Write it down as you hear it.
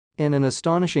In an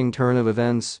astonishing turn of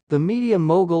events, the media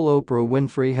mogul Oprah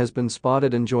Winfrey has been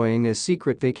spotted enjoying a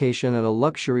secret vacation at a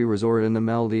luxury resort in the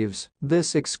Maldives.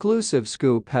 This exclusive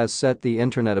scoop has set the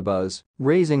internet abuzz,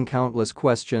 raising countless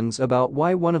questions about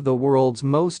why one of the world's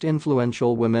most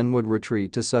influential women would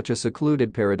retreat to such a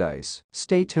secluded paradise.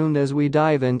 Stay tuned as we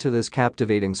dive into this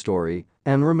captivating story,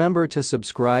 and remember to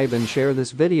subscribe and share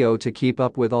this video to keep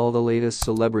up with all the latest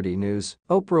celebrity news.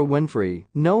 Oprah Winfrey,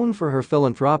 known for her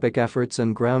philanthropic efforts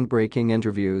and groundbreaking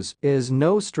interviews, is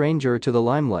no stranger to the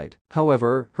limelight.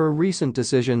 However, her recent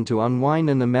decision to unwind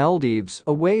in the Maldives,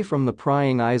 away from the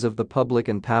prying eyes of the public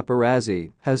and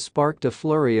paparazzi, has sparked a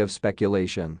flurry of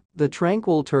speculation. The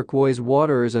tranquil turquoise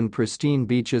waters and pristine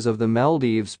beaches of the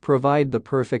Maldives provide the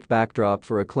perfect backdrop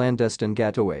for a clandestine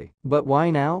getaway. But why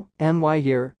now? And why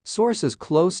here? Sources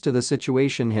close to the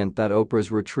situation hint that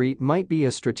Oprah's retreat might be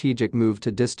a strategic move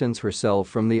to distance herself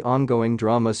from the ongoing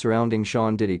drama surrounding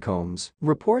Diddy Combs.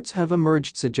 Reports have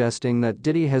emerged suggesting that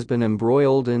Diddy has been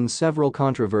embroiled in several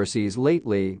controversies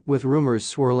lately, with rumors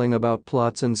swirling about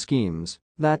plots and schemes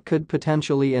that could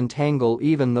potentially entangle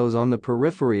even those on the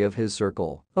periphery of his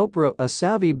circle. Oprah, a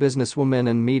savvy businesswoman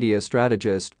and media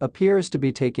strategist, appears to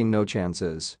be taking no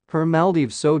chances. Her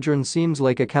Maldives sojourn seems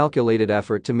like a calculated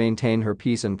effort to maintain her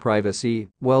peace and privacy,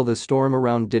 while the storm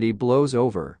around Diddy blows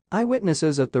over.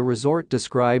 Eyewitnesses at the resort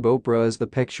describe Oprah as the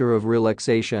picture of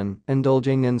relaxation,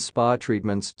 indulging in spa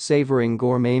treatments, savoring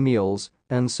gourmet meals,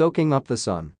 and soaking up the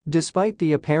sun. Despite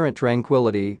the apparent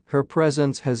tranquility, her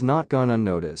presence has not gone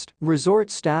unnoticed. Resort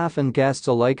staff and guests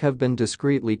alike have been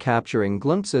discreetly capturing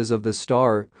glimpses of the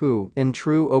star who, in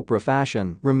true Oprah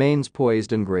fashion, remains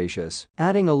poised and gracious.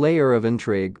 Adding a layer of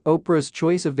intrigue, Oprah's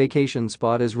choice of vacation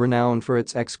spot is renowned for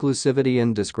its exclusivity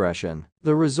and discretion.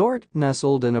 The resort,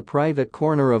 nestled in a private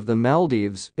corner of the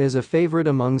Maldives, is a favorite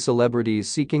among celebrities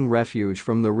seeking refuge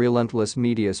from the relentless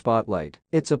media spotlight.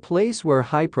 It's a place where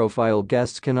high-profile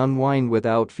guests can unwind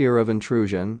without fear of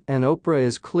intrusion, and Oprah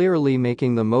is clearly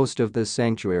making the most of this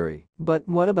sanctuary. But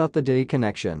what about the Diddy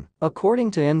connection?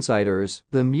 According to insiders,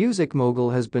 the music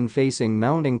mogul has been facing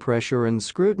mounting pressure and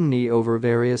scrutiny over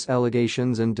various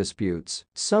allegations and disputes.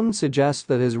 Some suggest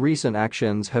that his recent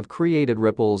actions have created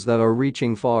ripples that are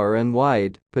reaching far and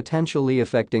wide, potentially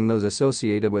affecting those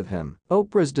associated with him.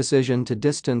 Oprah's decision to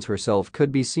distance herself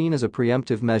could be seen as a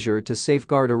preemptive measure to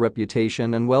safeguard her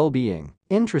reputation and well-being.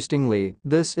 Interestingly,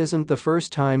 this isn't the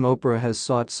first time Oprah has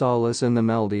sought solace in the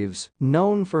Maldives.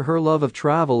 Known for her love of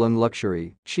travel and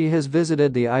luxury, she has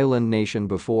visited the island nation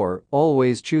before,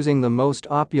 always choosing the most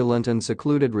opulent and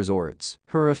secluded resorts.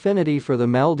 Her affinity for the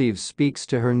Maldives speaks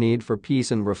to her need for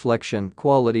peace and reflection,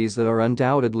 qualities that are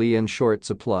undoubtedly in short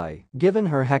supply, given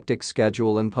her hectic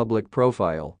schedule and public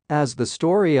profile. As the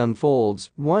story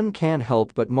unfolds, one can't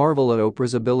help but marvel at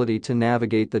Oprah's ability to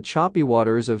navigate the choppy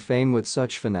waters of fame with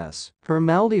such finesse. Her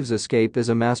Maldives escape is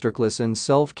a masterclass in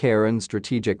self-care and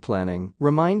strategic planning,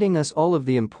 reminding us all of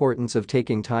the importance of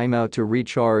taking time out to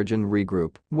recharge and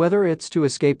regroup. Whether it's to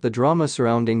escape the drama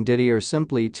surrounding Diddy or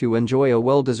simply to enjoy a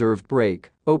well-deserved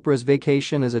break, Oprah's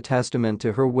vacation is a testament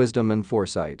to her wisdom and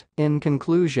foresight. In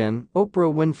conclusion,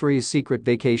 Oprah Winfrey's secret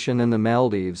vacation in the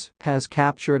Maldives has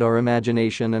captured our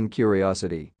imagination and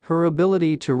curiosity. Her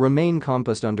ability to remain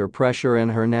composed under pressure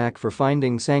and her knack for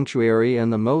finding sanctuary in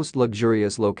the most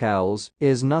luxurious locales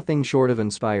is nothing short of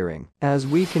inspiring. As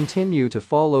we continue to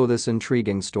follow this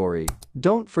intriguing story,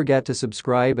 don't forget to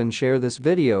subscribe and share this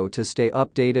video to stay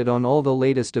updated on all the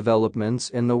latest developments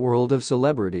in the world of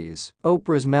celebrities.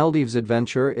 Oprah's Maldives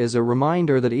adventure is a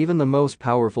reminder that even the most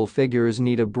powerful figures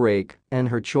need a break, and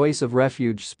her choice of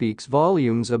refuge speaks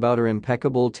volumes about her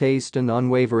impeccable taste and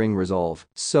unwavering resolve.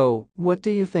 So, what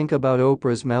do you think about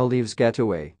Oprah's Maldives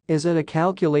getaway? Is it a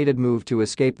calculated move to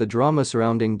escape the drama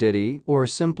surrounding Diddy, or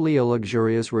simply a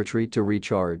luxurious retreat to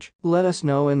recharge? Let us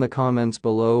know in the comments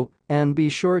below, and be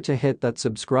sure to hit that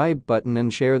subscribe button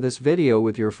and share this video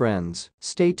with your friends.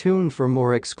 Stay tuned for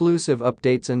more exclusive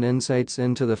updates and insights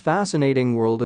into the fascinating world of